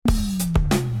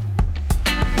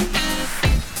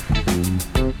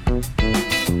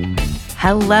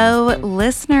Hello,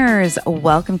 listeners.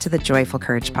 Welcome to the Joyful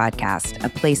Courage Podcast, a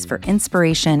place for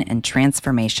inspiration and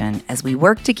transformation as we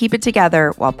work to keep it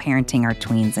together while parenting our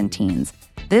tweens and teens.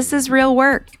 This is real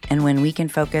work, and when we can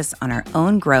focus on our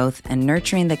own growth and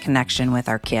nurturing the connection with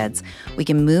our kids, we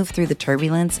can move through the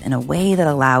turbulence in a way that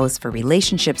allows for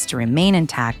relationships to remain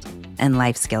intact and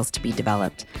life skills to be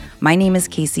developed. My name is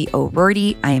Casey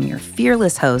O'Rourke. I am your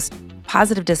fearless host,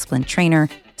 positive discipline trainer,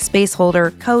 space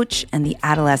holder, coach, and the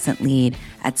adolescent lead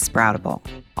at Sproutable.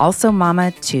 Also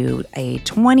mama to a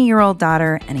 20-year-old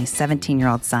daughter and a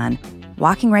 17-year-old son,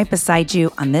 walking right beside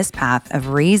you on this path of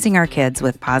raising our kids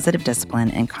with positive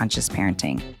discipline and conscious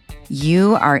parenting.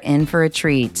 You are in for a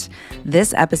treat.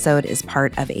 This episode is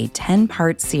part of a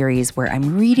 10-part series where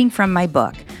I'm reading from my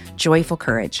book, Joyful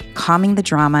Courage, Calming the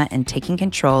Drama and Taking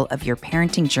Control of Your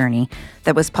Parenting Journey,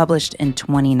 that was published in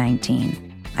 2019.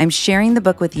 I'm sharing the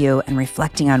book with you and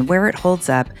reflecting on where it holds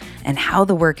up and how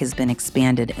the work has been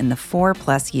expanded in the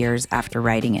 4+ years after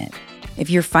writing it. If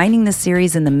you're finding the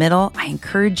series in the middle, I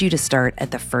encourage you to start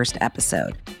at the first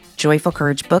episode, Joyful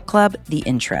Courage Book Club, the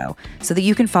intro, so that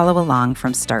you can follow along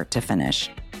from start to finish.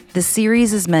 The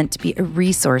series is meant to be a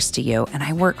resource to you, and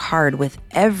I work hard with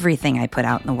everything I put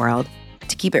out in the world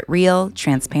to keep it real,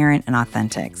 transparent, and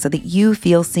authentic so that you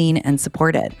feel seen and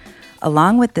supported.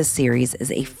 Along with this series is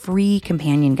a free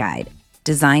companion guide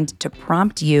designed to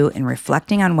prompt you in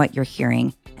reflecting on what you're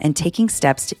hearing and taking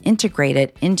steps to integrate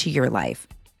it into your life.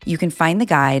 You can find the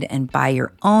guide and buy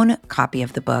your own copy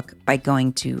of the book by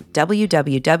going to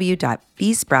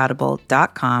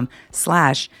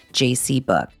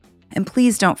www.besproutable.com/jcbook. And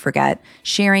please don't forget,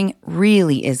 sharing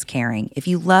really is caring. If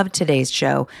you loved today's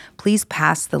show, please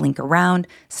pass the link around,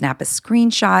 snap a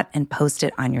screenshot, and post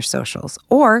it on your socials,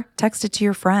 or text it to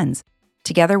your friends.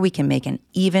 Together, we can make an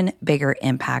even bigger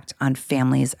impact on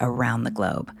families around the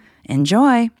globe.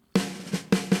 Enjoy.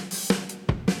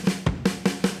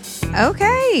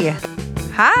 Okay.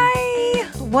 Hi.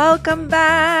 Welcome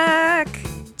back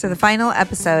to the final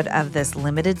episode of this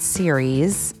limited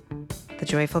series, the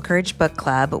Joyful Courage Book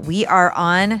Club. We are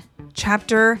on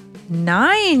chapter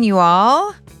 9, you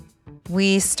all.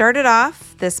 We started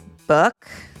off this book.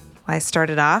 I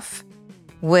started off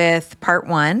with part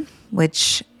 1,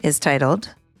 which is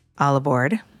titled, All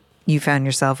Aboard. You found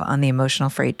yourself on the emotional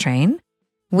freight train.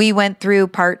 We went through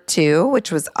part 2,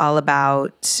 which was all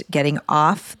about getting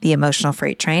off the emotional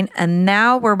freight train. And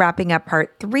now we're wrapping up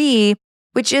part 3,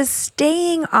 which is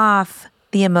staying off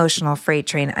the emotional freight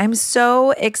train. I'm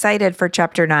so excited for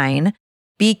chapter 9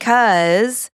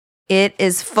 because it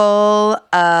is full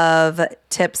of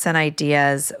tips and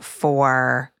ideas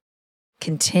for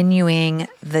continuing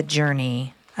the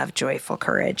journey of joyful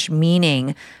courage,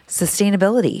 meaning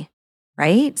sustainability,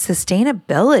 right?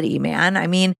 Sustainability, man. I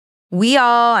mean, we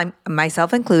all,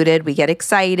 myself included, we get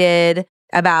excited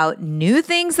about new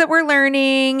things that we're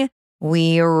learning.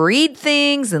 We read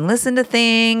things and listen to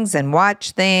things and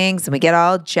watch things, and we get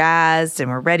all jazzed and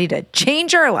we're ready to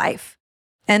change our life.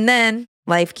 And then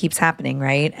life keeps happening,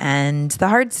 right? And the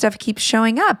hard stuff keeps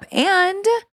showing up. And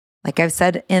like I've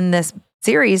said in this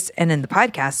series and in the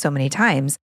podcast so many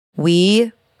times,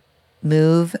 we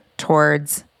move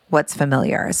towards what's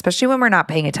familiar, especially when we're not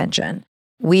paying attention.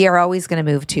 We are always going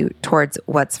to move towards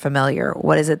what's familiar.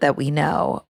 What is it that we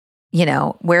know?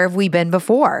 Where have we been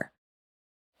before?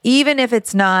 Even if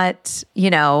it's not,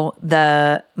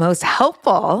 the most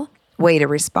helpful way to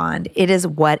respond, it is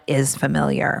what is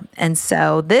familiar. And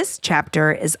so this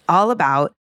chapter is all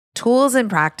about tools and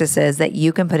practices that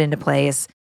you can put into place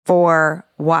for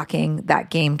walking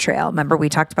that game trail. Remember, we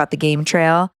talked about the game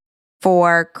trail,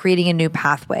 for creating a new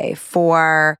pathway,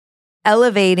 for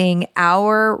elevating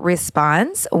our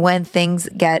response when things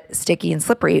get sticky and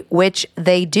slippery, which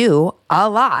they do a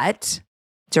lot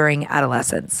during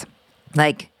adolescence.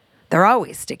 Like, they're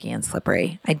always sticky and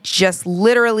slippery. I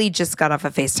literally just got off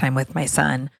a FaceTime with my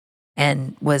son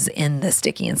and was in the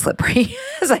sticky and slippery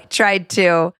as I tried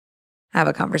to have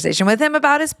a conversation with him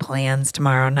about his plans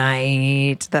tomorrow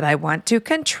night that I want to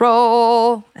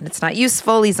control. And it's not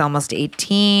useful. He's almost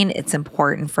 18. It's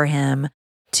important for him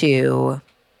to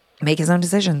make his own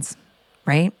decisions,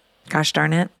 right? Gosh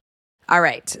darn it. All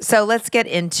right. So let's get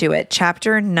into it.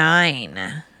 Chapter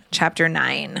 9.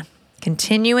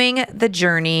 Continuing the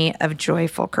journey of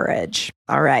joyful courage.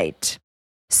 All right.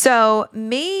 So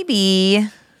maybe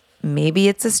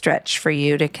it's a stretch for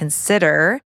you to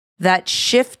consider that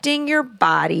shifting your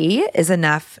body is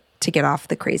enough to get off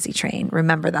the crazy train.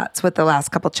 Remember, that's what the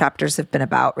last couple chapters have been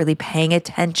about, really paying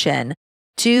attention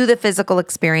to the physical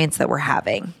experience that we're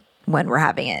having when we're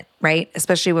having it, right?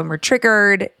 Especially when we're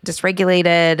triggered,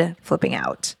 dysregulated, flipping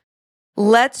out.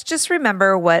 Let's just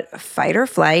remember what fight or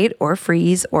flight or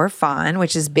freeze or fawn,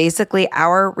 which is basically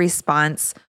our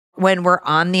response when we're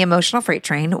on the emotional freight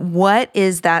train. What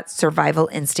is that survival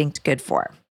instinct good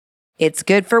for? It's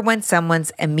good for when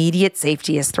someone's immediate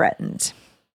safety is threatened.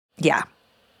 Yeah,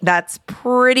 that's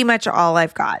pretty much all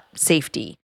I've got.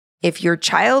 Safety. If your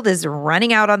child is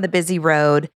running out on the busy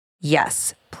road,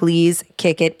 yes, please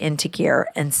kick it into gear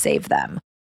and save them.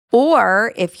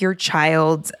 Or if your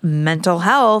child's mental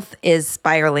health is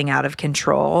spiraling out of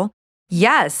control,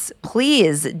 yes,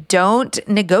 please don't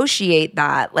negotiate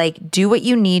that. Like, do what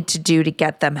you need to do to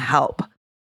get them help,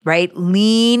 right?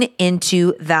 Lean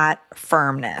into that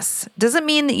firmness. Doesn't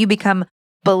mean that you become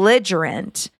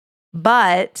belligerent,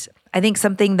 but I think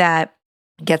something that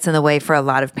gets in the way for a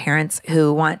lot of parents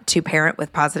who want to parent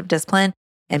with positive discipline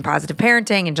and positive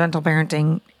parenting and gentle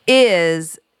parenting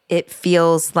is it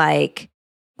feels like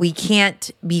we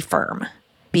can't be firm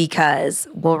because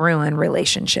we'll ruin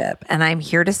relationship. And I'm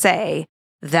here to say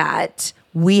that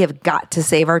we have got to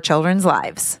save our children's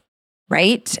lives,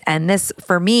 right? And this,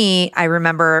 for me, I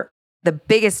remember the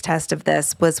biggest test of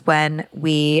this was when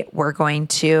we were going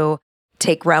to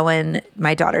take Rowan,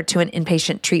 my daughter, to an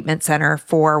inpatient treatment center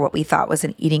for what we thought was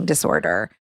an eating disorder.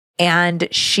 And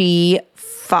she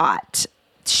fought.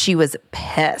 She was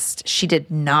pissed. She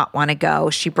did not want to go.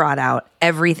 She brought out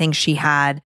everything she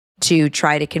had to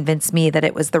try to convince me that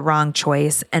it was the wrong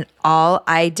choice. And all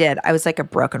I did, I was like a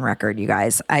broken record, you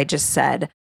guys. I just said,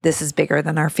 this is bigger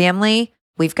than our family.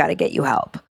 We've got to get you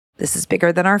help. This is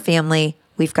bigger than our family.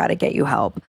 We've got to get you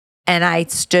help. And I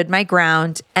stood my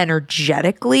ground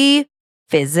energetically,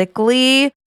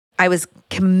 physically. I was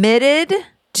committed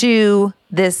to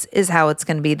this is how it's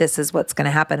going to be. This is what's going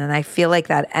to happen. And I feel like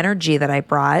that energy that I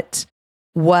brought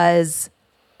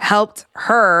helped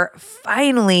her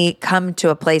finally come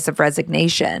to a place of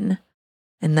resignation.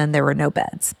 And then there were no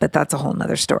beds, but that's a whole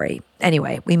nother story.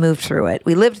 Anyway, we moved through it.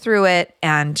 We lived through it,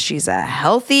 and she's a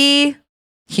healthy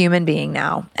human being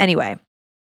now. Anyway,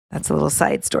 that's a little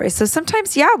side story. So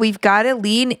sometimes, yeah, we've got to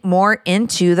lean more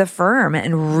into the firm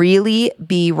and really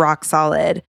be rock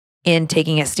solid in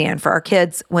taking a stand for our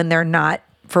kids when they're not,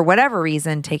 for whatever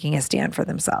reason, taking a stand for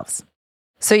themselves.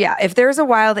 So yeah, if there's a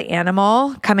wild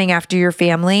animal coming after your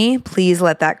family, please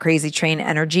let that crazy train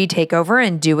energy take over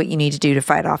and do what you need to do to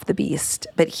fight off the beast.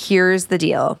 But here's the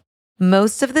deal.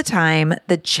 Most of the time,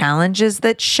 the challenges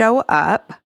that show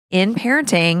up in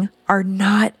parenting are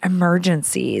not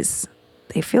emergencies.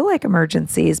 They feel like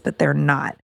emergencies, but they're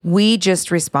not. We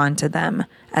just respond to them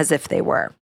as if they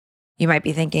were. You might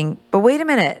be thinking, but wait a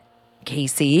minute,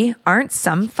 Casey, aren't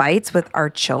some fights with our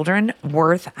children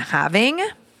worth having?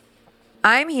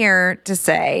 I'm here to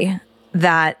say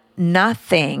that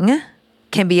nothing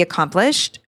can be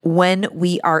accomplished when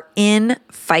we are in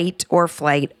fight or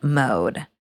flight mode.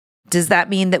 Does that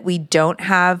mean that we don't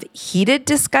have heated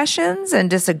discussions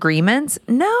and disagreements?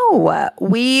 No,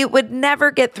 we would never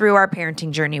get through our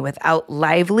parenting journey without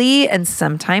lively and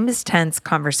sometimes tense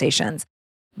conversations.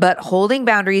 But holding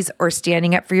boundaries or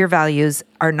standing up for your values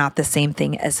are not the same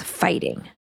thing as fighting.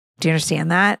 Do you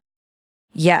understand that?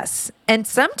 Yes. And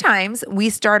sometimes we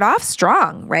start off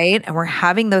strong, right? And we're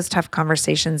having those tough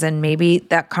conversations, and maybe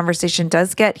that conversation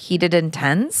does get heated and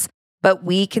tense, but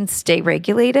we can stay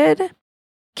regulated,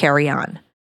 carry on.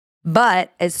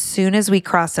 But as soon as we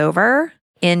cross over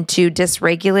into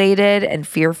dysregulated and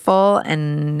fearful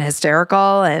and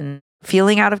hysterical and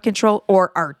feeling out of control,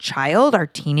 or our child, our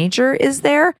teenager is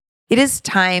there, it is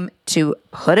time to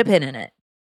put a pin in it.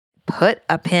 Put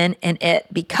a pin in it,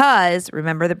 because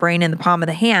remember the brain in the palm of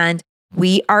the hand,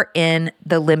 we are in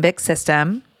the limbic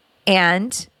system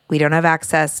and we don't have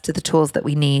access to the tools that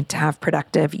we need to have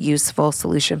productive, useful,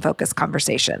 solution-focused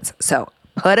conversations. So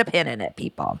put a pin in it,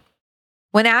 people.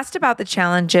 When asked about the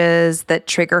challenges that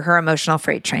trigger her emotional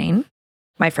freight train,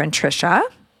 my friend Trisha,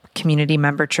 community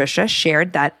member Trisha,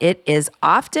 shared that it is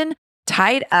often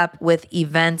tied up with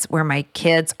events where my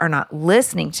kids are not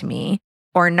listening to me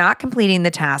or not completing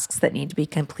the tasks that need to be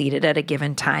completed at a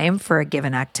given time for a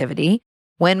given activity,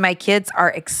 when my kids are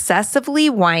excessively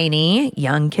whiny,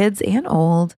 young kids and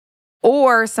old,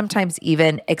 or sometimes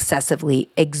even excessively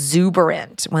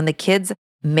exuberant, when the kids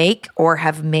make or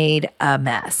have made a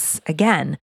mess.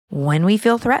 Again, when we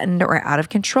feel threatened or out of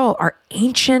control, our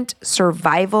ancient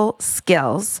survival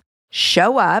skills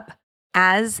show up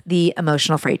as the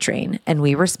emotional freight train, and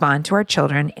we respond to our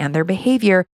children and their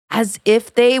behavior as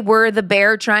if they were the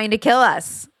bear trying to kill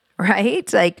us,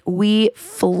 right? Like we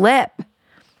flip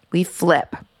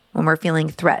when we're feeling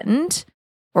threatened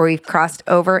or we've crossed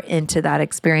over into that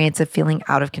experience of feeling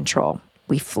out of control.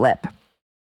 We flip.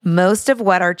 Most of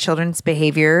what our children's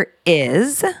behavior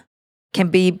is can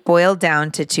be boiled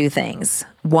down to two things.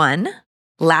 One,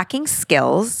 lacking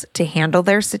skills to handle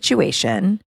their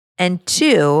situation. And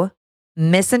two,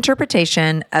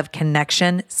 misinterpretation of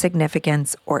connection,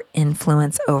 significance, or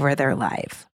influence over their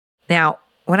life. Now,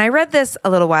 when I read this a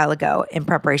little while ago in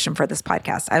preparation for this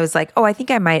podcast, I was like, oh, I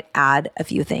think I might add a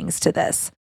few things to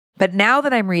this. But now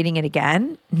that I'm reading it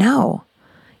again, no,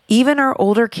 even our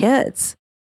older kids,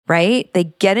 right? They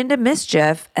get into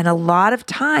mischief. And a lot of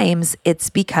times it's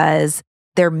because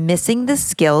they're missing the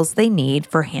skills they need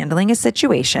for handling a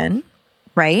situation,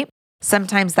 right?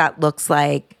 Sometimes that looks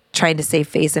like trying to save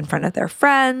face in front of their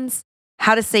friends,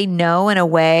 how to say no in a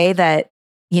way that,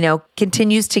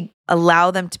 continues to allow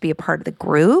them to be a part of the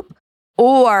group.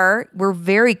 Or we're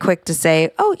very quick to say,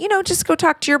 oh, just go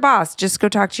talk to your boss, just go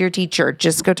talk to your teacher,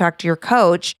 just go talk to your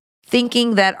coach,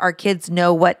 thinking that our kids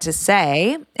know what to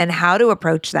say and how to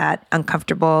approach that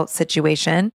uncomfortable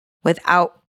situation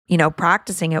without,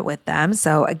 practicing it with them.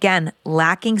 So again,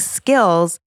 lacking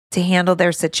skills to handle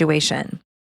their situation.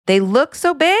 They look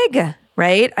so big,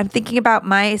 right? I'm thinking about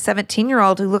my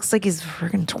 17-year-old who looks like he's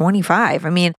freaking 25. I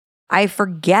mean, I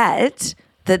forget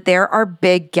that there are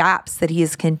big gaps that he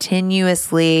is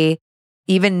continuously,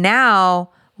 even now,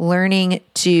 learning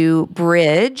to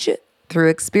bridge through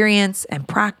experience and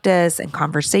practice and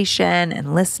conversation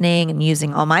and listening and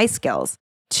using all my skills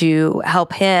to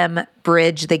help him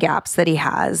bridge the gaps that he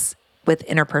has with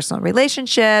interpersonal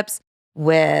relationships,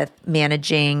 with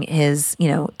managing his,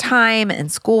 time and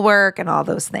schoolwork and all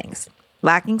those things.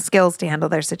 Lacking skills to handle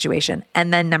their situation.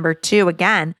 And then number two,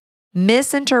 again,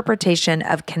 misinterpretation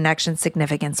of connection,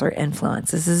 significance, or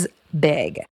influence. This is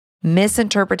big.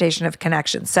 Misinterpretation of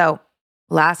connection. So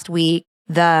last week,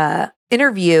 the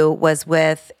interview was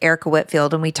with Erica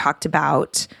Whitfield, and we talked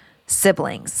about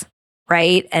siblings,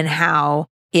 right? And how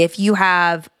if you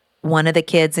have one of the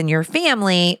kids in your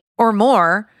family or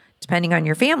more, depending on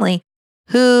your family,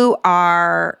 who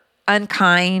are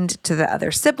unkind to the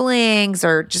other siblings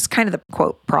or just kind of the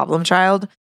quote problem child,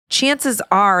 chances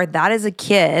are that is a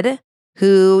kid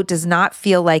who does not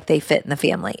feel like they fit in the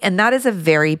family. And that is a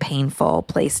very painful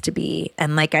place to be.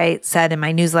 And like I said in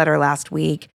my newsletter last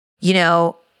week,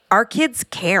 our kids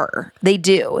care. They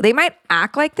do. They might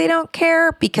act like they don't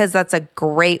care because that's a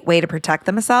great way to protect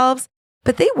themselves,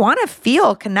 but they want to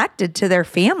feel connected to their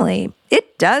family.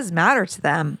 It does matter to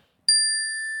them.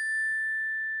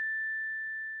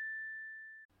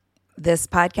 This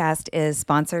podcast is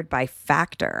sponsored by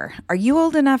Factor. Are you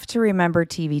old enough to remember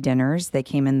TV dinners? They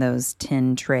came in those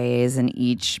tin trays and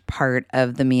each part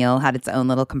of the meal had its own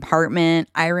little compartment.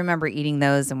 I remember eating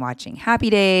those and watching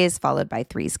Happy Days, followed by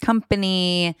Three's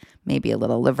Company, maybe a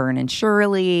little Laverne and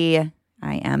Shirley.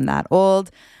 I am that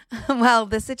old. Well,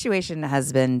 the situation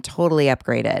has been totally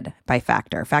upgraded by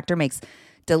Factor. Factor makes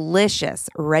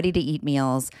delicious, ready-to-eat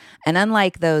meals. And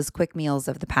unlike those quick meals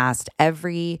of the past,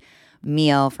 every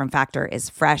meal from Factor is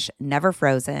fresh, never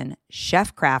frozen,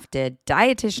 chef-crafted,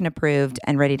 dietitian-approved,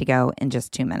 and ready to go in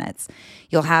just 2 minutes.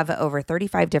 You'll have over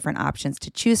 35 different options to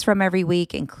choose from every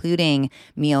week, including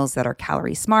meals that are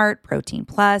calorie smart, protein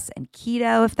plus, and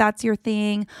keto if that's your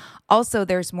thing. Also,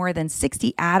 there's more than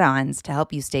 60 add-ons to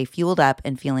help you stay fueled up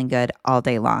and feeling good all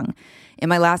day long. In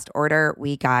my last order,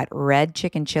 we got red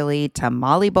chicken chili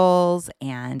tamale bowls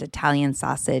and Italian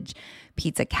sausage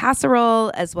pizza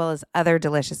casserole, as well as other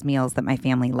delicious meals that my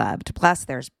family loved. Plus,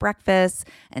 there's breakfast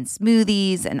and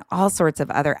smoothies and all sorts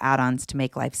of other add-ons to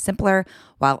make life simpler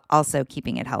while also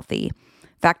keeping it healthy.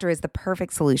 Factor is the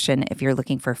perfect solution if you're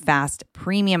looking for fast,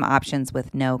 premium options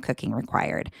with no cooking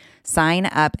required. Sign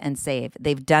up and save.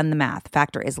 They've done the math.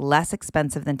 Factor is less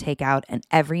expensive than takeout, and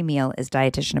every meal is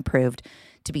dietitian approved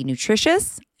to be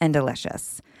nutritious and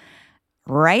delicious.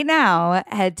 Right now,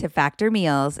 head to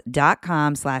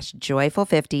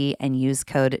factormeals.com/joyful50 and use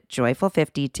code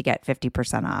joyful50 to get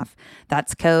 50% off.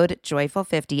 That's code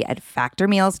joyful50 at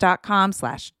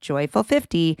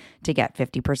factormeals.com/joyful50 to get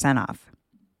 50% off.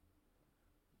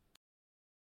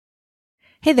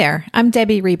 Hey there, I'm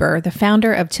Debbie Reber, the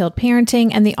founder of Tilt Parenting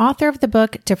and the author of the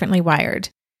book Differently Wired.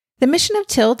 The mission of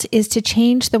Tilt is to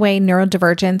change the way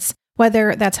neurodivergence,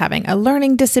 whether that's having a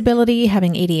learning disability,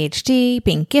 having ADHD,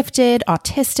 being gifted,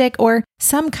 autistic, or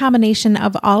some combination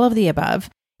of all of the above,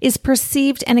 is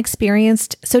perceived and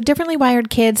experienced so differently wired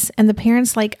kids and the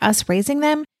parents like us raising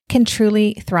them can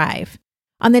truly thrive.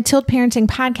 On the Tilt Parenting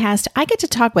podcast, I get to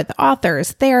talk with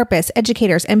authors, therapists,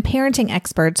 educators, and parenting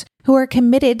experts who are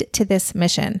committed to this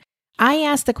mission. I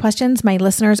ask the questions my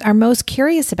listeners are most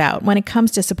curious about when it comes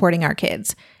to supporting our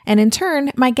kids. And in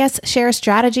turn, my guests share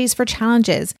strategies for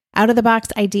challenges, out-of-the-box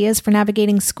ideas for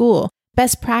navigating school,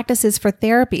 best practices for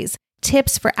therapies,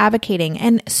 tips for advocating,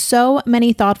 and so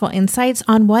many thoughtful insights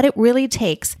on what it really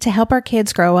takes to help our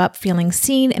kids grow up feeling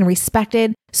seen and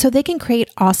respected so they can create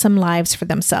awesome lives for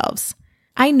themselves.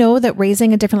 I know that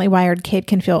raising a differently wired kid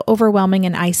can feel overwhelming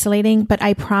and isolating, but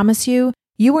I promise you,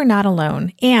 you are not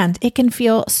alone, and it can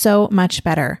feel so much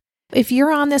better. If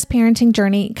you're on this parenting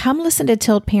journey, come listen to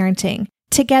Tilt Parenting.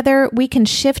 Together, we can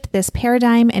shift this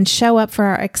paradigm and show up for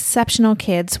our exceptional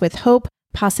kids with hope,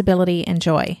 possibility, and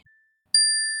joy.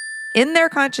 In their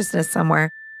consciousness somewhere,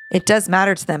 it does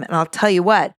matter to them. And I'll tell you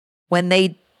what, when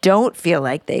they don't feel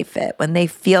like they fit, when they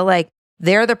feel like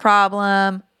they're the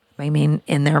problem, I mean,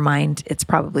 in their mind, it's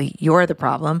probably you're the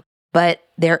problem, but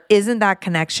there isn't that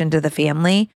connection to the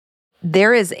family.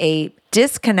 There is a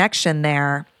disconnection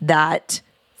there that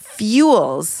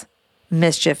fuels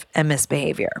mischief and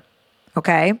misbehavior.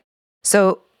 Okay?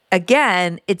 So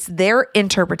again, it's their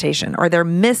interpretation or their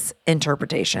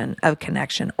misinterpretation of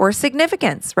connection or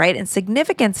significance, right? And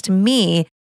significance to me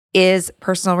is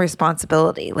personal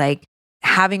responsibility, like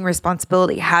having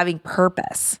responsibility, having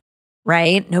purpose,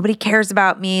 right? Nobody cares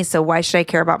about me, so why should I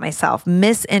care about myself?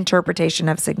 Misinterpretation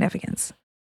of significance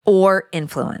or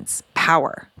influence,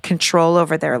 power, control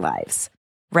over their lives,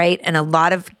 right? And a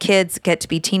lot of kids get to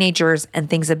be teenagers and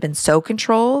things have been so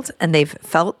controlled and they've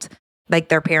felt like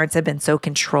their parents have been so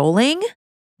controlling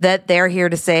that they're here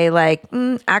to say like,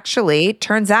 actually,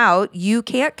 turns out you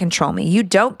can't control me. You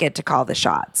don't get to call the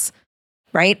shots,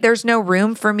 right? There's no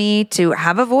room for me to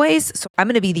have a voice. So I'm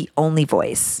going to be the only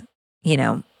voice,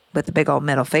 with the big old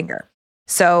middle finger.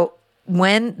 So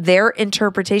when their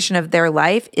interpretation of their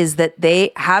life is that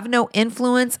they have no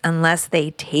influence unless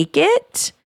they take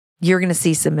it, you're going to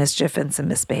see some mischief and some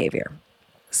misbehavior.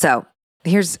 So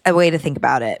here's a way to think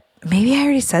about it. Maybe I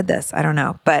already said this. I don't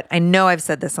know. But I know I've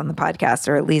said this on the podcast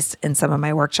or at least in some of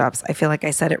my workshops. I feel like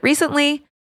I said it recently.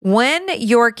 When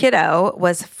your kiddo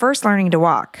was first learning to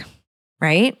walk,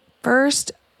 right?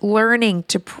 First learning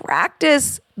to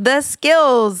practice the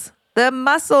skills, the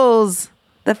muscles,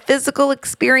 the physical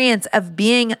experience of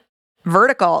being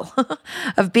vertical,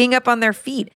 of being up on their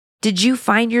feet. Did you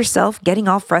find yourself getting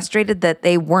all frustrated that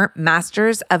they weren't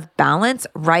masters of balance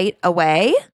right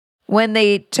away? When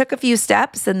they took a few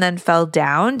steps and then fell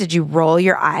down, did you roll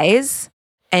your eyes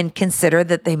and consider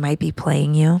that they might be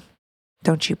playing you?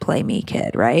 Don't you play me,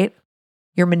 kid, right?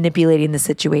 You're manipulating the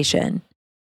situation.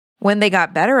 When they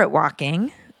got better at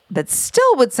walking, but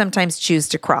still would sometimes choose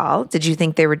to crawl, did you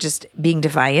think they were just being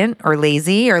defiant or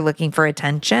lazy or looking for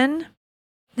attention?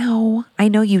 No, I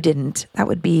know you didn't. That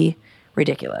would be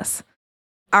ridiculous.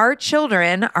 Our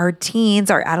children, our teens,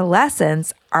 our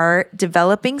adolescents are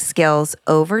developing skills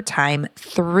over time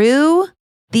through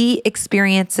the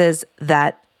experiences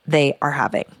that they are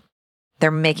having.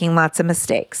 They're making lots of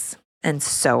mistakes, and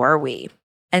so are we.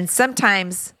 And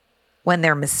sometimes when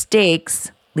their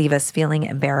mistakes leave us feeling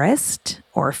embarrassed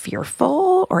or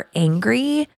fearful or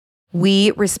angry,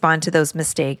 we respond to those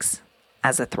mistakes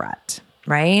as a threat,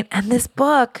 right? And this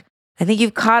book, I think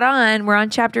you've caught on. We're on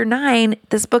chapter 9.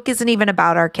 This book isn't even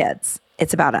about our kids.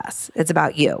 It's about us. It's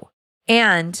about you.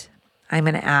 And I'm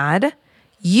going to add,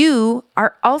 you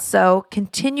are also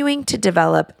continuing to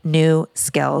develop new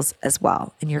skills as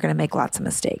well. And you're going to make lots of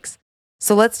mistakes.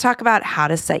 So let's talk about how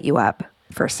to set you up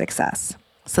for success.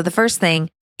 So the first thing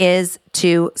is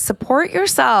to support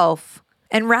yourself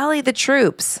and rally the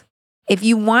troops. If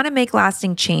you want to make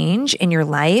lasting change in your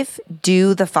life,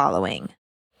 do the following.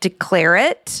 Declare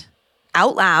it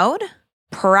out loud,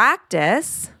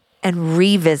 practice, and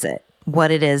revisit what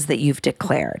it is that you've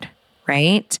declared,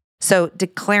 right? So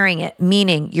declaring it,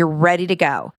 meaning you're ready to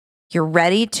go. You're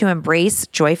ready to embrace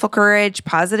joyful courage,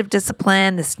 positive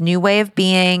discipline, this new way of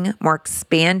being, more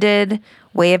expanded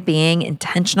way of being,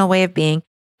 intentional way of being,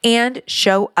 and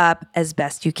show up as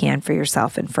best you can for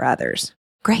yourself and for others.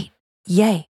 Great.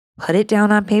 Yay. Put it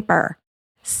down on paper.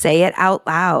 Say it out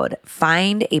loud.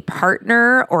 Find a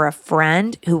partner or a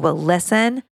friend who will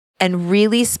listen and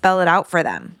really spell it out for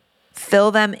them.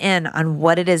 Fill them in on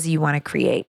what it is you want to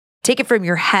create. Take it from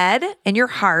your head and your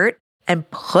heart and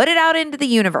put it out into the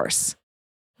universe,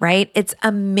 right? It's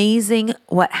amazing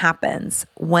what happens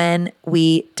when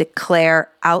we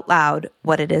declare out loud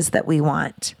what it is that we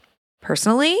want.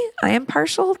 Personally, I am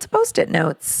partial to Post-it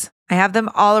notes. I have them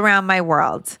all around my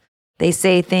world. They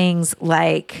say things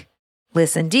like,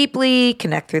 listen deeply,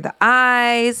 connect through the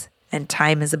eyes, and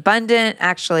time is abundant.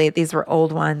 Actually, these were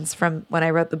old ones from when I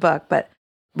wrote the book, but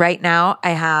right now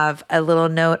I have a little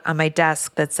note on my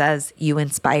desk that says, you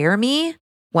inspire me.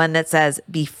 One that says,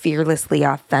 be fearlessly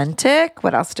authentic.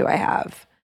 What else do I have?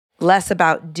 Less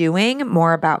about doing,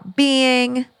 more about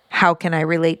being. How can I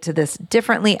relate to this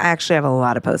differently? I actually have a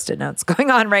lot of Post-it notes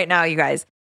going on right now, you guys.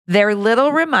 They're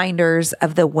little reminders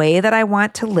of the way that I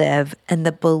want to live and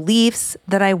the beliefs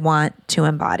that I want to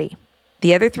embody.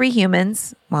 The other 3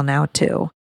 humans, well, now 2,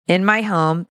 in my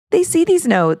home, they see these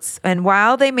notes. And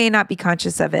while they may not be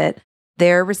conscious of it,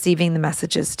 they're receiving the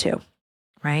messages too,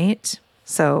 right?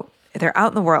 So they're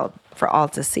out in the world for all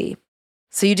to see.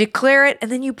 So you declare it and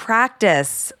then you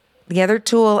practice. The other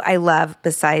tool I love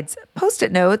besides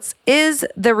Post-it notes is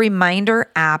the reminder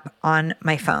app on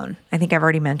my phone. I think I've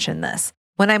already mentioned this.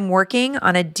 When I'm working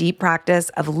on a deep practice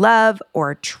of love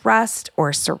or trust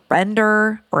or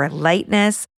surrender or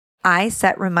lightness, I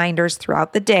set reminders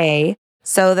throughout the day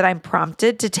so that I'm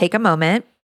prompted to take a moment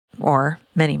or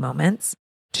many moments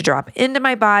to drop into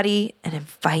my body and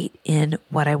invite in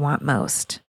what I want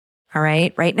most. All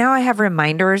right. Right now I have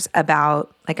reminders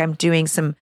about I'm doing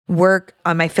some work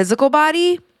on my physical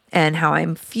body and how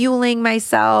I'm fueling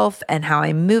myself and how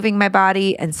I'm moving my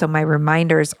body. And so my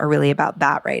reminders are really about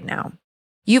that right now.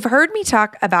 You've heard me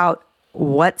talk about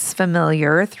what's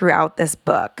familiar throughout this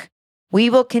book. We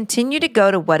will continue to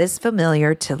go to what is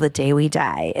familiar till the day we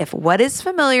die. If what is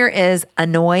familiar is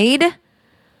annoyed,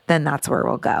 then that's where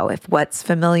we'll go. If what's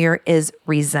familiar is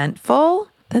resentful,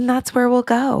 then that's where we'll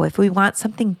go. If we want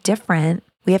something different,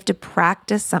 we have to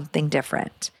practice something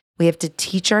different. We have to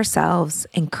teach ourselves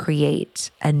and create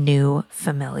a new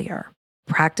familiar.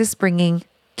 Practice bringing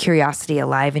curiosity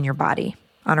alive in your body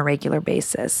on a regular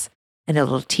basis, and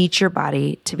it'll teach your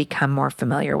body to become more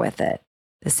familiar with it.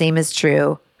 The same is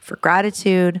true for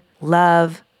gratitude,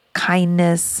 love,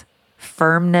 kindness,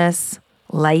 firmness,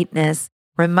 lightness.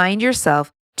 Remind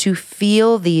yourself to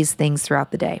feel these things throughout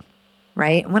the day,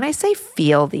 right? When I say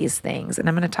feel these things, and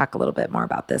I'm going to talk a little bit more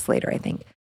about this later, I think,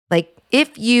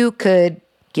 if you could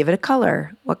give it a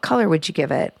color, what color would you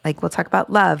give it? We'll talk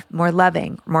about love, more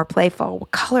loving, more playful.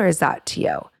 What color is that to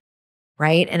you,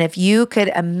 right? And if you could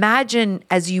imagine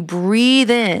as you breathe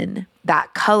in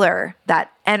that color,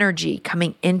 that energy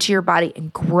coming into your body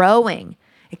and growing,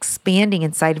 expanding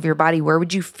inside of your body, where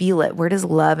would you feel it? Where does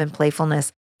love and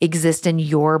playfulness exist in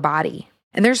your body?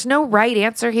 And there's no right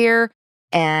answer here.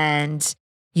 And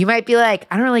you might be like,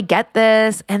 I don't really get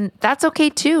this. And that's okay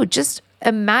too. Just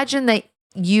imagine that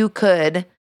you could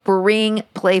bring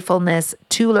playfulness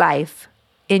to life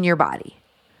in your body,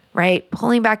 right?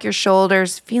 Pulling back your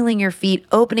shoulders, feeling your feet,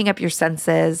 opening up your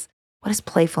senses. What does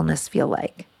playfulness feel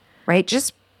like, right?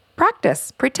 Just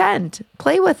practice, pretend,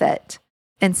 play with it,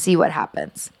 and see what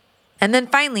happens. And then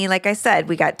finally, like I said,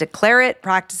 we got declare it,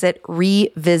 practice it,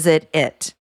 revisit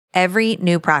it. Every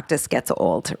new practice gets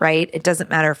old, right? It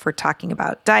doesn't matter if we're talking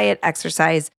about diet,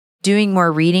 exercise, doing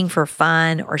more reading for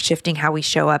fun, or shifting how we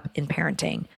show up in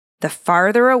parenting. The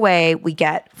farther away we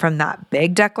get from that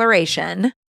big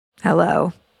declaration,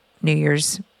 hello, New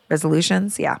Year's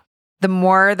resolutions, the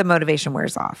more the motivation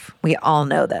wears off. We all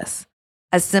know this.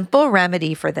 A simple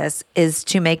remedy for this is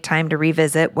to make time to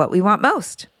revisit what we want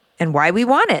most and why we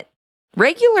want it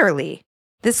regularly.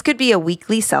 This could be a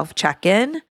weekly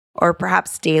self-check-in or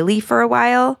perhaps daily for a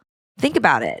while. Think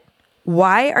about it.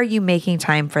 Why are you making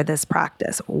time for this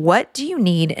practice? What do you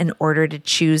need in order to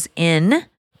choose in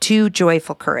to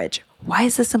joyful courage? Why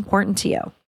is this important to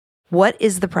you? What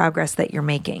is the progress that you're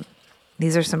making?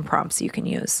 These are some prompts you can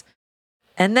use.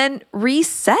 And then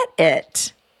reset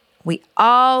it. We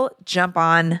all jump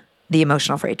on the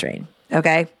emotional freight train,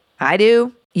 okay? I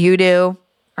do, you do,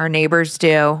 our neighbors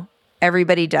do,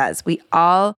 everybody does. We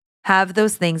all have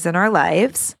those things in our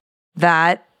lives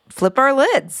that flip our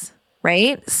lids,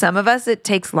 right? Some of us, it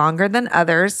takes longer than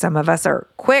others. Some of us are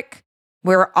quick.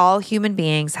 We're all human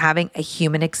beings having a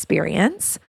human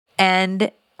experience,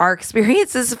 and our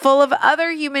experience is full of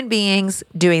other human beings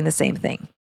doing the same thing.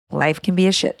 Life can be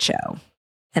a shit show,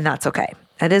 and that's okay.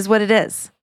 That is what it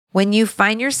is. When you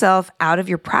find yourself out of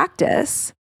your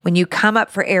practice, when you come up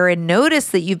for air and notice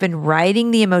that you've been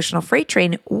riding the emotional freight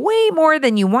train way more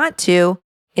than you want to,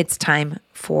 it's time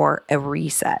for a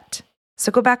reset.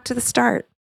 So go back to the start.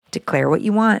 Declare what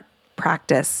you want.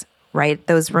 Practice. Write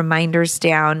those reminders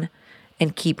down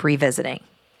and keep revisiting.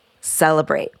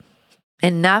 Celebrate.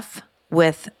 Enough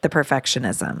with the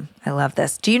perfectionism. I love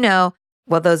this. Do you know,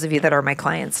 well, those of you that are my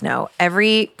clients know,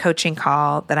 every coaching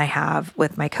call that I have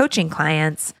with my coaching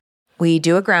clients, we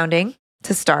do a grounding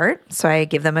to start. So I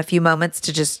give them a few moments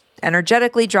to just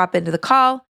energetically drop into the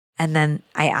call. And then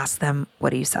I ask them,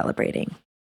 what are you celebrating?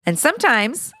 And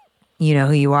sometimes, you know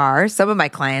who you are. Some of my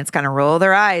clients kind of roll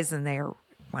their eyes and they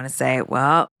want to say,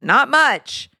 well, not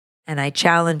much. And I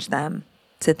challenge them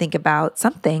to think about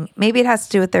something. Maybe it has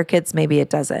to do with their kids. Maybe it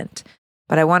doesn't.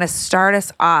 But I want to start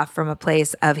us off from a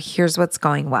place of here's what's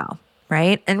going well,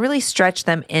 right? And really stretch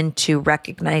them into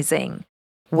recognizing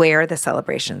where the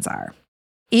celebrations are.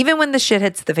 Even when the shit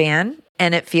hits the fan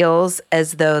and it feels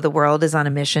as though the world is on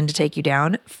a mission to take you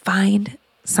down, find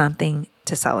something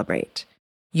to celebrate.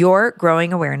 Your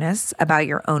growing awareness about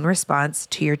your own response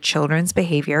to your children's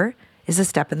behavior is a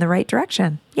step in the right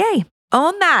direction. Yay.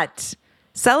 Own that.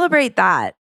 Celebrate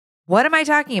that. What am I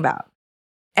talking about?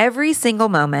 Every single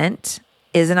moment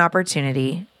is an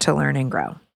opportunity to learn and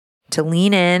grow, to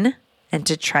lean in and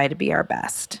to try to be our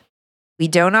best. We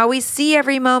don't always see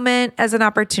every moment as an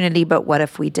opportunity, but what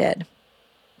if we did?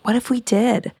 What if we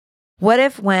did? What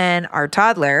if when our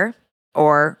toddler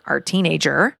or our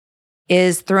teenager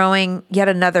is throwing yet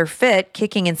another fit,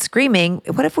 kicking and screaming,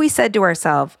 what if we said to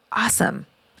ourselves, awesome,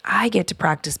 I get to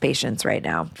practice patience right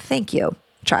now. Thank you,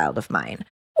 child of mine.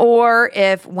 Or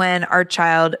if when our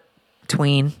child,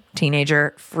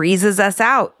 teenager freezes us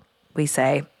out, we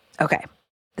say, okay,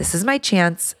 this is my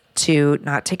chance to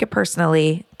not take it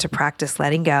personally, to practice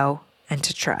letting go and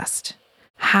to trust.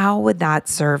 How would that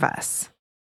serve us?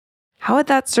 How would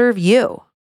that serve you?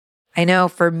 I know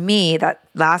for me, that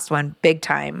last one, big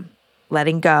time,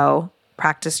 letting go,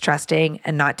 practice trusting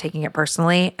and not taking it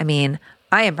personally. I mean,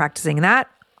 I am practicing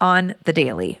that on the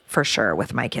daily for sure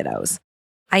with my kiddos.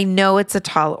 I know it's a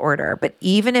tall order, but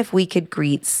even if we could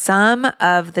greet some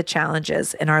of the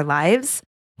challenges in our lives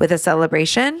with a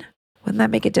celebration, wouldn't that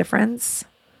make a difference?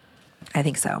 I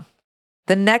think so.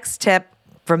 The next tip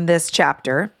from this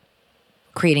chapter,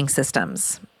 creating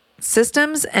systems.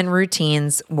 Systems and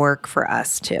routines work for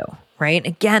us too, right?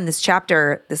 Again, this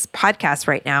chapter, this podcast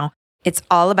right now, it's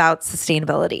all about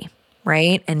sustainability,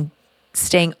 right? And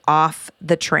staying off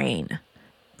the train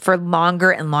for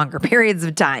longer and longer periods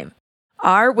of time.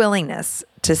 Our willingness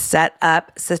to set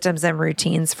up systems and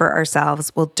routines for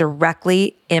ourselves will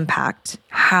directly impact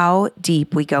how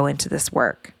deep we go into this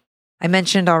work. I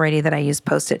mentioned already that I use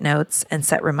Post-it notes and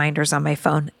set reminders on my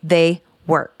phone. They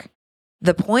work.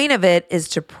 The point of it is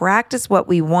to practice what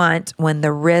we want when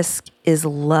the risk is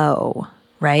low,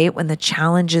 right? When the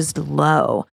challenge is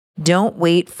low. Don't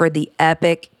wait for the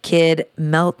epic kid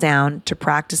meltdown to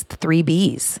practice the 3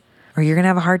 Bs, or you're going to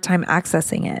have a hard time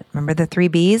accessing it. Remember the 3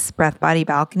 Bs, breath, body,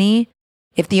 balcony?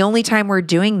 If the only time we're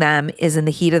doing them is in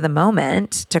the heat of the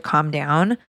moment to calm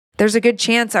down, there's a good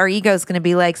chance our ego is going to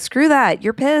be like, screw that,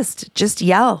 you're pissed, just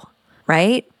yell,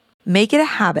 right? Make it a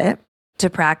habit to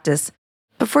practice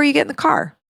before you get in the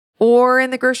car or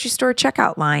in the grocery store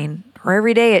checkout line or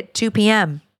every day at 2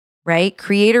 p.m., right?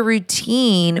 Create a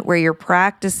routine where you're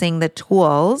practicing the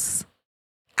tools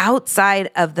outside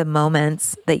of the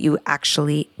moments that you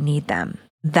actually need them.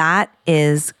 That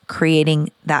is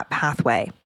creating that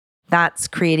pathway. That's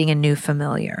creating a new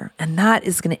familiar. And that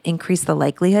is going to increase the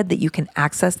likelihood that you can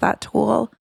access that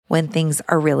tool when things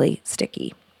are really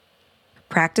sticky.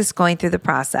 Practice going through the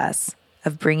process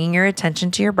of bringing your attention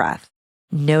to your breath,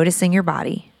 noticing your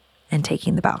body, and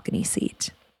taking the balcony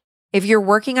seat. If you're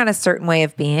working on a certain way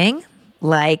of being,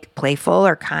 like playful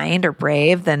or kind or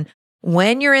brave, then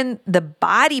when you're in the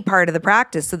body part of the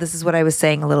practice, so this is what I was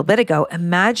saying a little bit ago,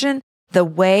 imagine the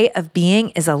way of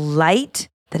being is a light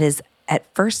that is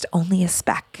at first only a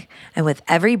speck. And with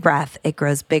every breath, it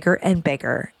grows bigger and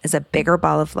bigger as a bigger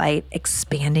ball of light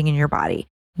expanding in your body.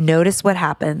 Notice what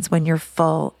happens when you're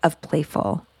full of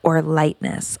playful or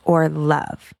lightness or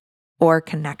love or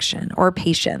connection or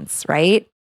patience, right?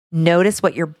 Notice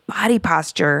what your body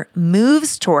posture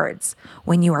moves towards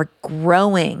when you are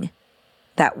growing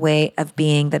that way of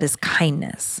being that is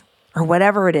kindness or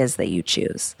whatever it is that you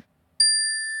choose.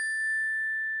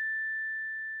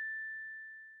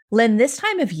 Lynn, this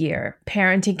time of year,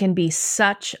 parenting can be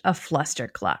such a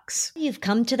flusterclux. You've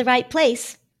come to the right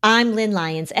place. I'm Lynn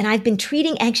Lyons, and I've been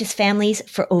treating anxious families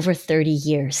for over 30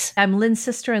 years. I'm Lynn's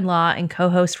sister-in-law and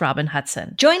co-host Robin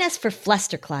Hudson. Join us for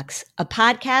Flusterclux, a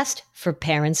podcast for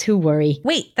parents who worry.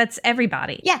 Wait, that's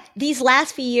everybody. Yeah, these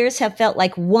last few years have felt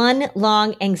like one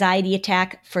long anxiety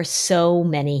attack for so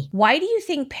many. Why do you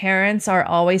think parents are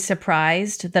always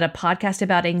surprised that a podcast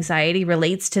about anxiety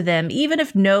relates to them, even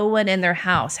if no one in their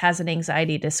house has an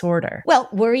anxiety disorder? Well,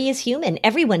 worry is human.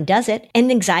 Everyone does it.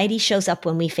 And anxiety shows up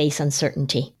when we face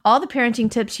uncertainty. All the parenting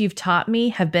tips you've taught me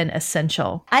have been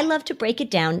essential. I love to break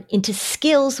it down into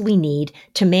skills we need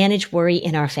to manage worry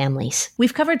in our families.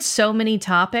 We've covered so many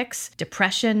topics: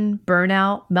 depression,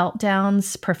 burnout,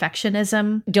 meltdowns,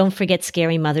 perfectionism. Don't forget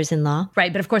scary mothers-in-law.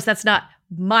 Right, but of course that's not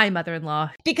my mother-in-law.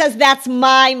 Because that's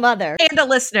my mother. And a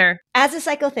listener. As a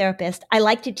psychotherapist, I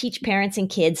like to teach parents and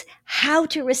kids how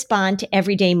to respond to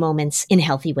everyday moments in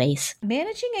healthy ways.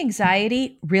 Managing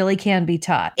anxiety really can be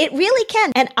taught. It really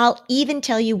can. And I'll even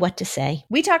tell you what to say.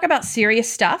 We talk about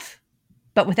serious stuff,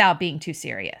 but without being too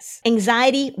serious.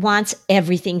 Anxiety wants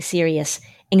everything serious.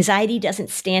 Anxiety doesn't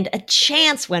stand a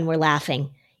chance when we're laughing.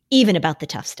 even about the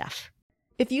tough stuff.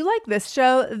 If you like this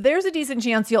show, there's a decent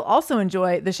chance you'll also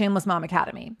enjoy the Shameless Mom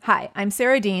Academy. Hi, I'm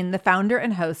Sarah Dean, the founder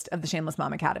and host of the Shameless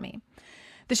Mom Academy.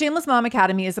 The Shameless Mom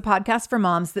Academy is a podcast for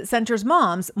moms that centers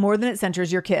moms more than it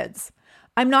centers your kids.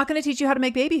 I'm not going to teach you how to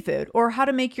make baby food or how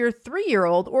to make your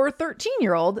 3-year-old or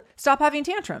 13-year-old stop having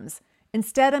tantrums.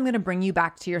 Instead, I'm going to bring you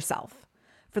back to yourself.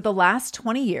 For the last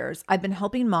 20 years, I've been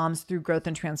helping moms through growth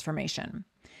and transformation.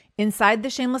 Inside the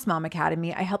Shameless Mom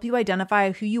Academy, I help you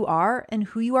identify who you are and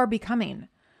who you are becoming.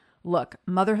 Look,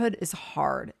 motherhood is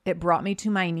hard. It brought me to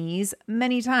my knees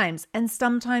many times and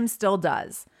sometimes still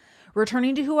does.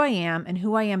 Returning to who I am and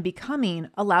who I am becoming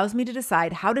allows me to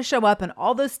decide how to show up in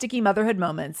all those sticky motherhood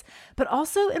moments, but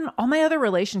also in all my other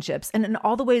relationships and in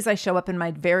all the ways I show up in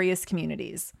my various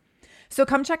communities. So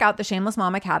come check out the Shameless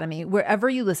Mom Academy wherever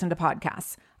you listen to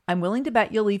podcasts. I'm willing to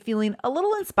bet you'll leave feeling a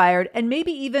little inspired and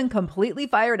maybe even completely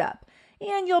fired up.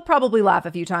 And you'll probably laugh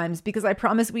a few times because I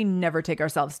promise we never take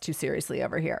ourselves too seriously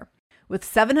over here. With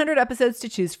 700 episodes to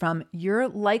choose from, you're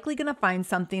likely going to find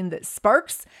something that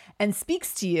sparks and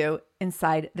speaks to you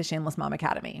inside the Shameless Mom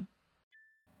Academy.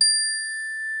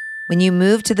 When you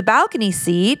move to the balcony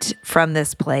seat from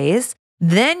this place,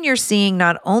 then you're seeing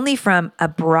not only from a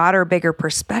broader, bigger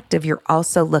perspective, you're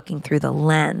also looking through the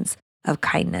lens of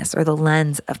kindness or the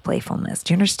lens of playfulness.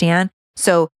 Do you understand?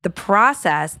 So the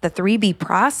process, the 3B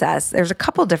process, there's a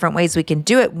couple different ways we can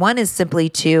do it. One is simply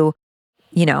to,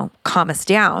 calm us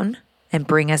down and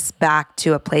bring us back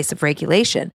to a place of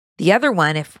regulation. The other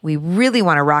one, if we really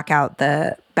want to rock out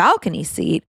the balcony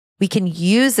seat, we can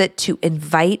use it to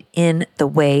invite in the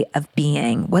way of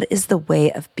being. What is the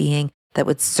way of being that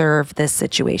would serve this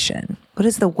situation? What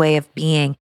is the way of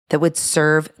being that would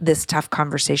serve this tough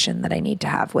conversation that I need to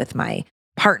have with my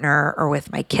partner or with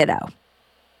my kiddo,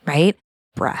 right?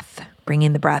 Breath,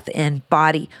 bringing the breath in,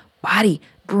 body,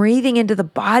 breathing into the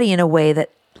body in a way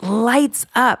that lights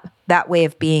up that way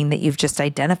of being that you've just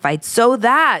identified so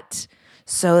that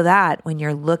when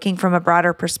you're looking from a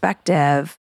broader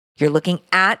perspective, you're looking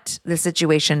at the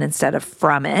situation instead of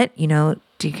from it.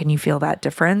 Can you feel that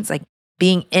difference? Like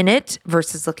being in it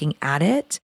versus looking at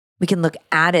it. We can look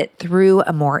at it through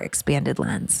a more expanded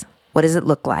lens. What does it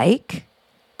look like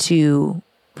to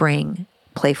bring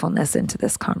playfulness into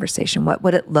this conversation? What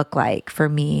would it look like for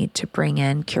me to bring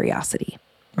in curiosity,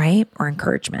 right? Or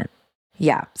encouragement?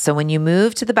 Yeah. So when you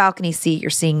move to the balcony seat,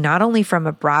 you're seeing not only from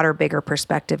a broader, bigger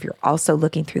perspective, you're also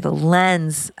looking through the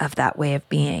lens of that way of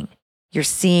being. You're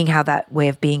seeing how that way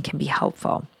of being can be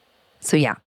helpful. So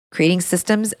yeah, creating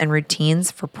systems and routines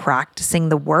for practicing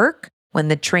the work when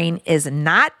the train is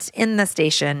not in the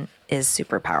station is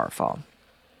super powerful.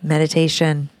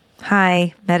 Meditation.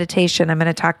 Hi, meditation. I'm going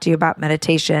to talk to you about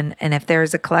meditation. And if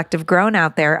there's a collective groan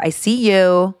out there, I see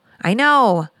you. I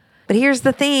know. But here's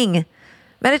the thing.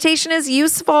 Meditation is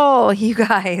useful, you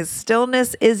guys.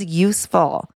 Stillness is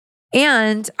useful.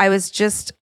 And I was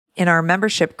just in our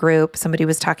membership group, somebody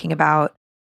was talking about,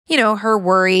 her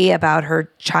worry about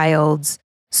her child's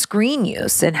screen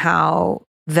use and how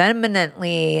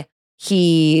vehemently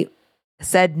he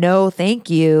said no, thank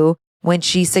you, when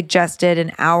she suggested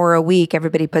an hour a week,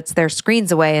 everybody puts their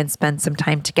screens away and spends some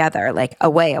time together, like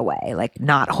away, like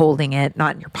not holding it,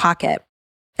 not in your pocket.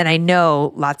 And I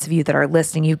know lots of you that are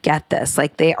listening, you get this,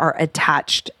 like they are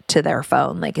attached to their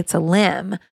phone, like it's a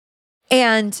limb.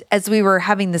 And as we were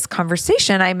having this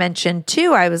conversation, I mentioned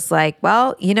too, I was like,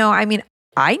 well,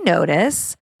 I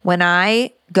notice when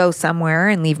I go somewhere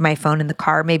and leave my phone in the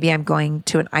car, maybe I'm going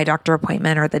to an eye doctor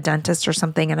appointment or the dentist or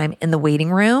something, and I'm in the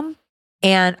waiting room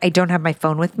and I don't have my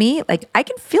phone with me, like I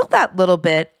can feel that little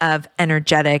bit of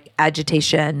energetic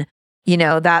agitation,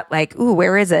 that like, ooh,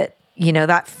 where is it?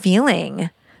 That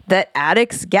feeling that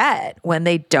addicts get when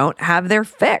they don't have their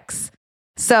fix.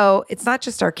 So it's not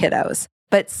just our kiddos,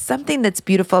 but something that's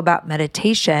beautiful about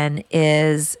meditation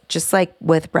is just like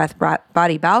with Breath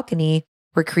Body Balcony,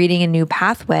 we're creating a new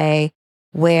pathway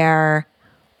where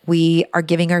we are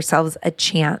giving ourselves a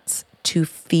chance to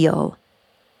feel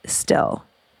still,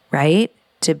 right?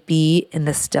 To be in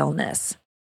the stillness.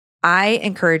 I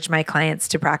encourage my clients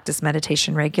to practice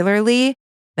meditation regularly.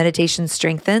 Meditation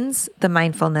strengthens the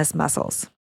mindfulness muscles.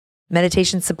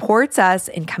 Meditation supports us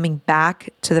in coming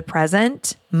back to the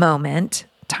present moment,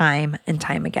 time and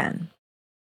time again.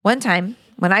 One time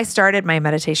when I started my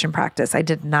meditation practice, I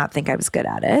did not think I was good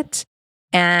at it.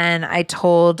 And I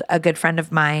told a good friend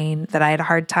of mine that I had a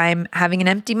hard time having an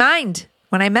empty mind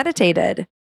when I meditated.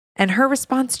 And her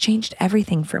response changed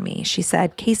everything for me. She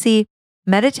said, Casey,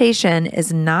 meditation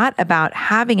is not about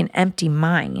having an empty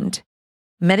mind.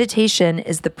 Meditation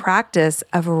is the practice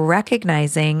of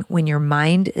recognizing when your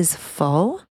mind is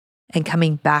full and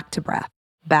coming back to breath,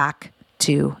 back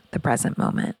to the present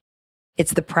moment.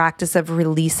 It's the practice of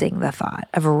releasing the thought,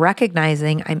 of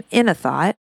recognizing I'm in a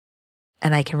thought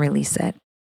and I can release it.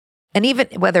 And even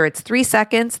whether it's 3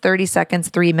 seconds, 30 seconds,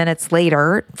 3 minutes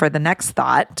later for the next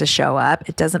thought to show up,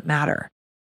 it doesn't matter.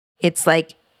 It's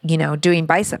like, doing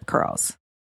bicep curls,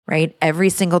 right? Every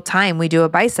single time we do a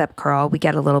bicep curl, we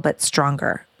get a little bit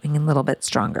stronger, in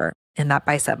that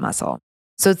bicep muscle.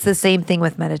 So it's the same thing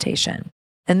with meditation.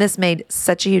 And this made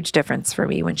such a huge difference for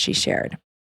me when she shared.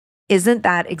 Isn't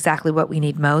that exactly what we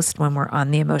need most when we're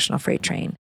on the emotional freight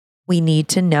train? We need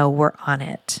to know we're on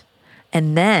it.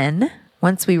 And then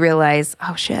once we realize,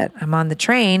 oh shit, I'm on the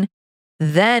train,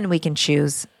 then we can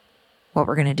choose what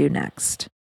we're going to do next.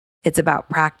 It's about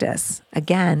practice,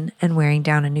 again, and wearing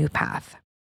down a new path.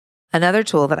 Another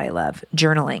tool that I love,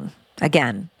 journaling.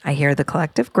 Again, I hear the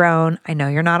collective groan. I know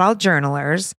you're not all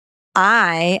journalers.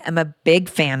 I am a big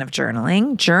fan of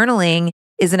journaling. Journaling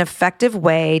is an effective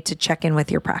way to check in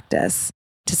with your practice,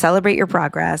 to celebrate your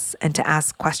progress, and to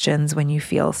ask questions when you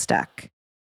feel stuck.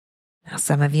 Now,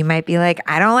 some of you might be like,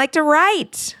 I don't like to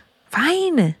write.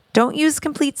 Fine. Don't use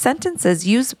complete sentences.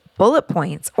 Use bullet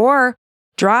points or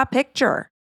draw a picture,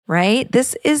 right?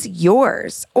 This is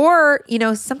yours. Or,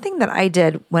 something that I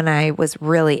did when I was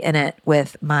really in it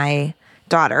with my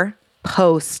daughter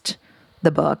post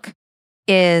the book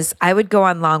is I would go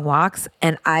on long walks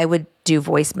and I would do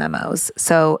voice memos.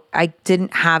 So I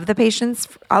didn't have the patience,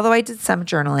 although I did some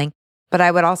journaling, but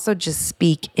I would also just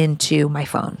speak into my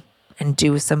phone and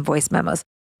do some voice memos.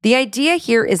 The idea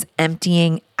here is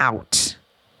emptying out.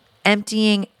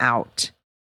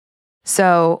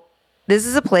 So this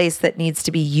is a place that needs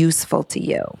to be useful to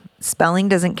you. Spelling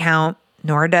doesn't count,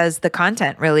 nor does the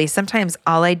content really. Sometimes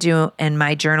all I do in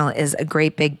my journal is a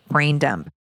great big brain dump.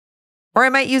 Or I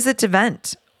might use it to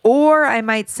vent. Or I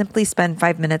might simply spend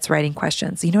 5 minutes writing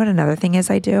questions. You know what another thing is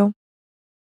I do?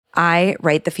 I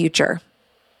write the future,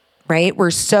 right?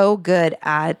 We're so good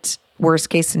at worst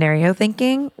case scenario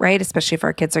thinking, right? Especially if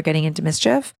our kids are getting into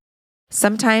mischief.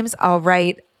 Sometimes I'll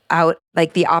write out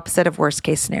like the opposite of worst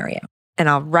case scenario. And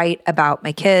I'll write about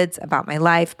my kids, about my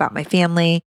life, about my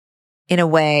family in a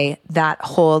way that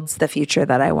holds the future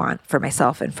that I want for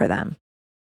myself and for them.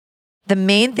 The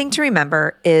main thing to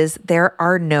remember is there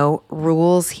are no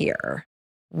rules here.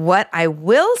 What I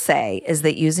will say is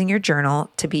that using your journal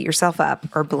to beat yourself up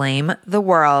or blame the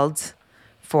world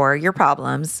for your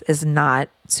problems is not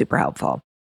super helpful.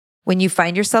 When you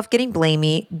find yourself getting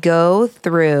blamey, go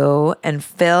through and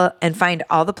find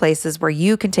all the places where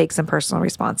you can take some personal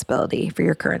responsibility for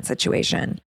your current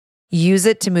situation. Use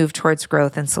it to move towards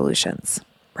growth and solutions,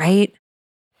 right?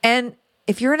 And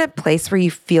if you're in a place where you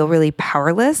feel really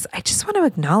powerless, I just want to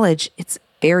acknowledge it's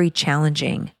very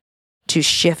challenging to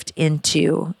shift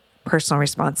into personal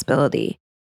responsibility.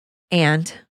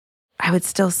 And I would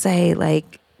still say,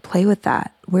 play with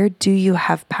that. Where do you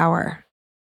have power?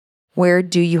 Where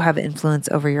do you have influence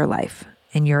over your life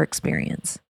and your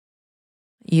experience?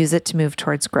 Use it to move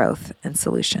towards growth and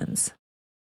solutions.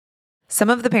 Some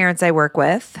of the parents I work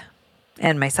with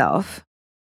and myself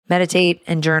meditate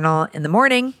and journal in the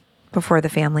morning before the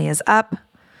family is up.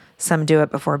 Some do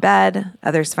it before bed.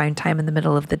 Others find time in the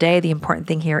middle of the day. The important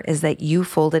thing here is that you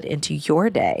fold it into your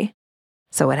day.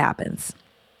 So what happens?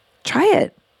 Try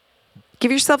it.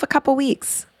 Give yourself a couple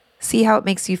weeks. See how it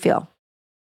makes you feel.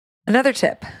 Another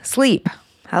tip, sleep.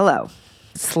 Hello.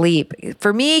 Sleep.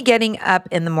 For me, getting up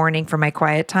in the morning for my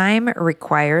quiet time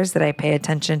requires that I pay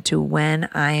attention to when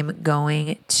I'm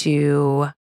going to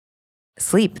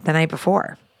sleep the night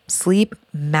before. Sleep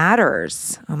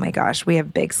matters. Oh my gosh, we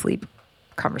have big sleep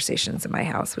conversations in my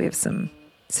house. We have some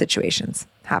situations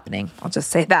happening. I'll just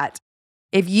say that.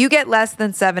 If you get less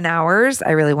than 7 hours,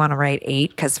 I really want to write 8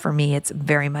 because for me, it's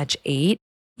very much 8.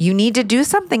 You need to do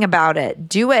something about it.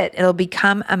 Do it. It'll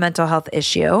become a mental health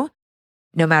issue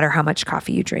no matter how much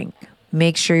coffee you drink.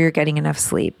 Make sure you're getting enough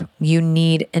sleep. You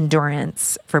need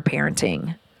endurance for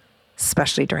parenting,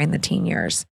 especially during the teen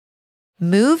years.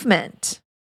 Movement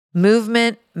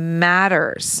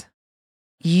matters.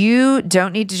 You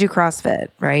don't need to do CrossFit,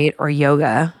 right? Or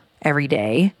yoga every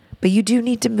day, but you do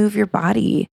need to move your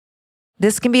body.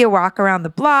 This can be a walk around the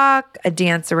block, a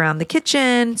dance around the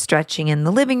kitchen, stretching in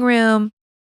the living room.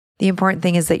 The important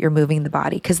thing is that you're moving the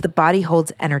body because the body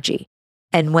holds energy.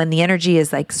 And when the energy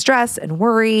is like stress and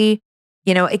worry,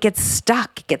 it gets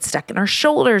stuck. It gets stuck in our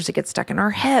shoulders. It gets stuck in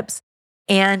our hips.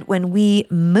 And when we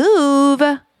move,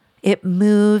 it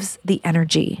moves the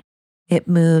energy. A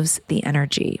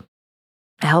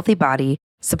healthy body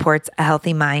supports a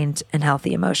healthy mind and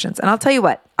healthy emotions. And I'll tell you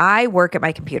what, I work at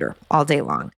my computer all day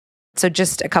long. So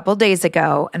just a couple days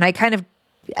ago, and I kind of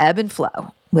ebb and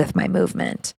flow with my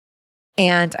movement.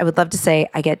 And I would love to say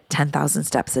I get 10,000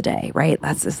 steps a day, right?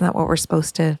 Isn't that what we're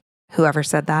supposed to, whoever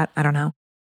said that? I don't know.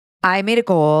 I made a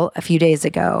goal a few days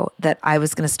ago that I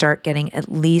was going to start getting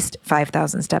at least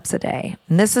 5,000 steps a day.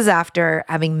 And this is after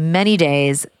having many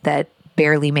days that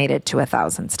barely made it to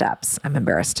 1,000 steps. I'm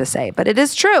embarrassed to say, but it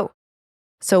is true.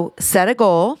 So set a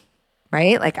goal,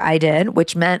 right? Like I did,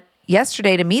 which meant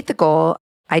yesterday to meet the goal,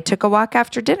 I took a walk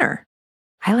after dinner.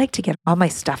 I like to get all my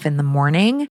stuff in the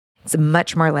morning. It's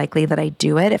much more likely that I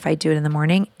do it if I do it in the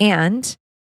morning, and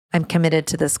I'm committed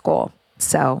to this goal.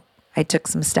 So I took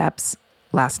some steps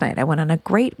last night. I went on a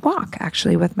great walk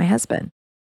actually with my husband.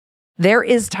 There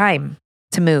is time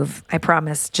to move, I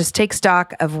promise. Just take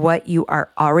stock of what you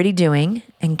are already doing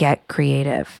and get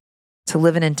creative. To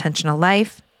live an intentional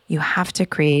life, you have to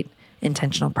create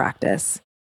intentional practice.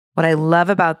 What I love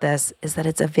about this is that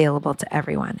it's available to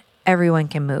everyone. Everyone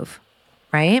can move,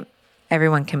 right?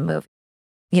 Everyone can move.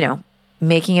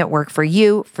 Making it work for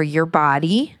you, for your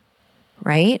body,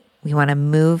 right? We want to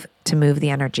move the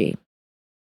energy.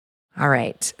 All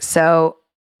right. So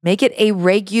make it a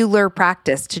regular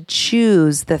practice to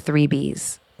choose the 3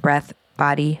 Bs: breath,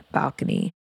 body,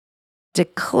 balcony.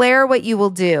 Declare what you will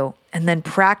do and then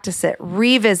practice it,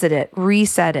 revisit it,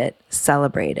 reset it,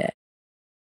 celebrate it.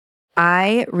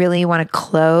 I really want to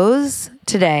close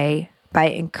today by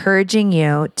encouraging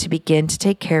you to begin to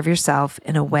take care of yourself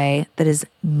in a way that is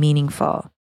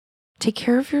meaningful. Take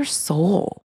care of your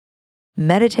soul.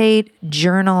 Meditate,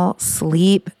 journal,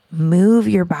 sleep, move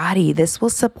your body. This will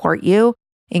support you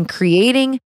in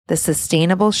creating the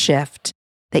sustainable shift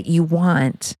that you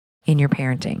want in your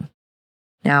parenting.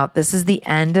 Now, this is the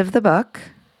end of the book,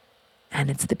 and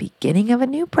it's the beginning of a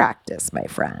new practice, my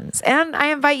friends. And I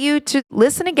invite you to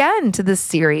listen again to this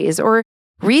series or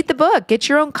read the book. Get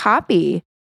your own copy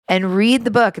and read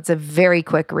the book. It's a very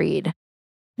quick read.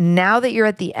 Now that you're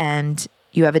at the end,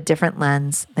 you have a different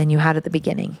lens than you had at the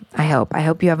beginning. I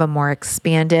hope you have a more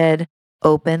expanded,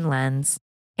 open lens.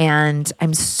 And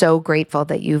I'm so grateful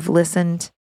that you've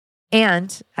listened.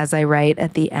 And as I write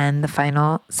at the end, the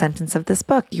final sentence of this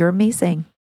book, you're amazing.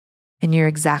 And you're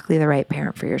exactly the right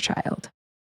parent for your child.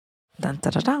 Dun,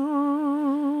 dun, dun,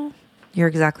 dun. You're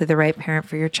exactly the right parent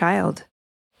for your child.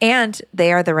 And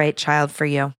they are the right child for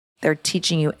you. They're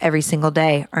teaching you every single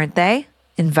day, aren't they?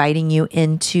 Inviting you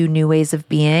into new ways of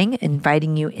being,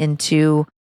 inviting you into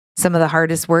some of the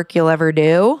hardest work you'll ever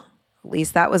do. At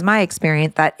least that was my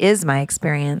experience. That is my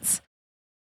experience.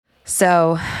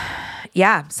 So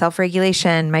yeah,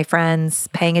 self-regulation, my friends,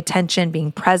 paying attention,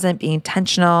 being present, being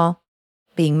intentional,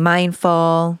 being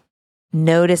mindful,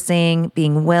 noticing,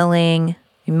 being willing.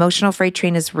 Emotional freight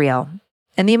train is real.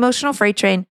 And the emotional freight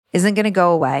train isn't going to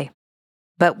go away,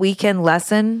 but we can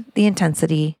lessen the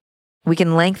intensity. We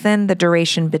can lengthen the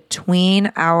duration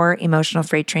between our emotional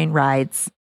freight train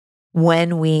rides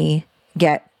when we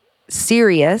get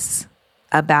serious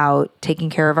about taking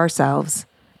care of ourselves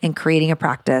and creating a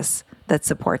practice that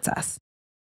supports us.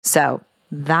 So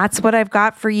that's what I've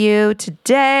got for you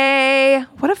today.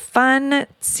 What a fun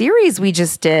series we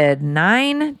just did.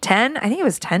 9, 10, I think it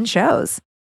was 10 shows.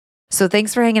 So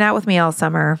thanks for hanging out with me all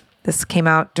summer. This came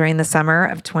out during the summer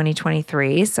of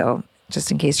 2023. So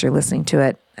just in case you're listening to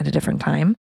it at a different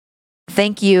time,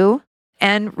 thank you,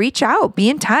 and reach out, be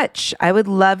in touch. I would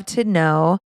love to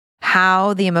know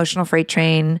how the emotional freight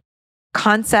train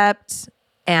concept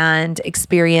and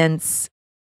experience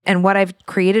and what I've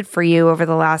created for you over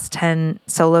the last 10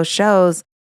 solo shows,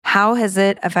 how has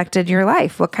it affected your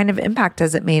life? What kind of impact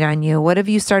has it made on you? What have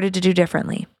you started to do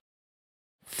differently?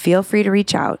 Feel free to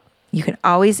reach out. You can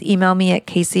always email me at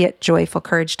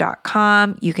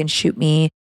casey@joyfulcourage.com. You can shoot me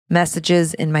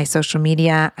messages in my social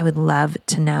media. I would love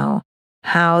to know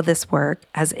how this work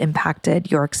has impacted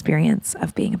your experience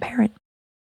of being a parent.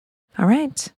 All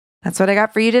right. That's what I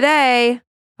got for you today.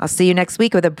 I'll see you next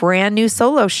week with a brand new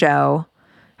solo show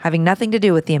having nothing to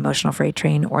do with the emotional freight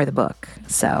train or the book.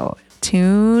 So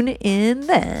tune in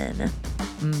then.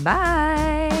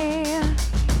 Bye.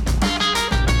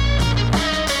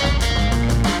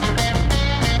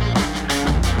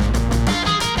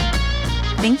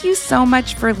 Thank you so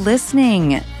much for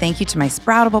listening. Thank you to my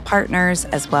Sproutable partners,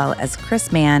 as well as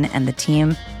Chris Mann and the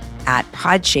team at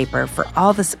Podshaper for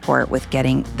all the support with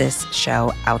getting this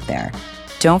show out there.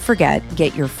 Don't forget,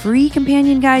 get your free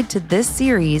companion guide to this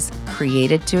series,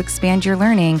 Created to Expand Your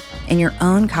Learning, and your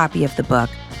own copy of the book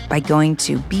by going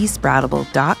to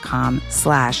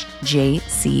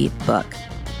besproutable.com/jcbook.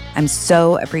 I'm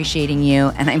so appreciating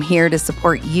you, and I'm here to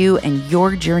support you and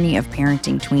your journey of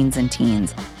parenting tweens and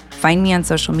teens. Find me on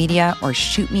social media or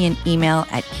shoot me an email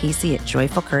at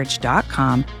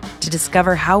casey@joyfulcourage.com to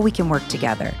discover how we can work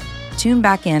together tune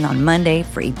back in on Monday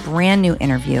for a brand new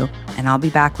interview, and I'll be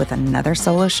back with another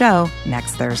solo show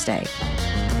next Thursday.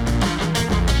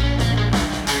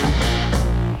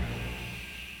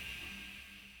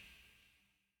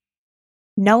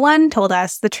 No one told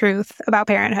us the truth about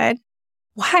parenthood.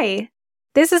 Why?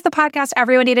 This is the podcast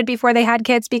everyone needed before they had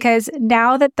kids, because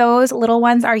now that those little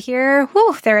ones are here,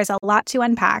 there is a lot to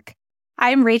unpack.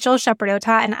 I'm Rachel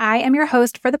Shepardota, and I am your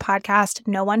host for the podcast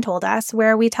No One Told Us,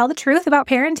 where we tell the truth about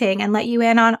parenting and let you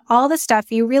in on all the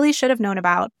stuff you really should have known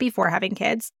about before having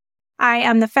kids. I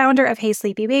am the founder of Hey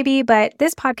Sleepy Baby, but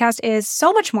this podcast is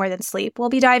so much more than sleep. We'll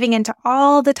be diving into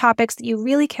all the topics that you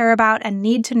really care about and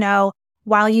need to know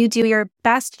while you do your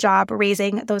best job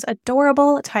raising those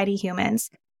adorable, tiny humans.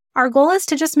 Our goal is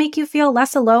to just make you feel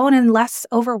less alone and less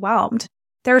overwhelmed.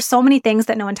 There are so many things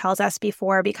that no one tells us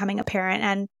before becoming a parent,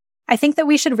 and I think that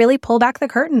we should really pull back the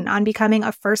curtain on becoming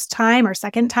a first-time or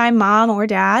second-time mom or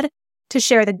dad to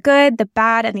share the good, the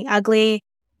bad, and the ugly.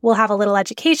 We'll have a little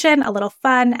education, a little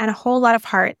fun, and a whole lot of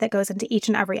heart that goes into each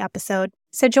and every episode.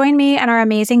 So join me and our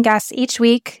amazing guests each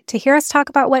week to hear us talk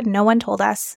about what no one told us.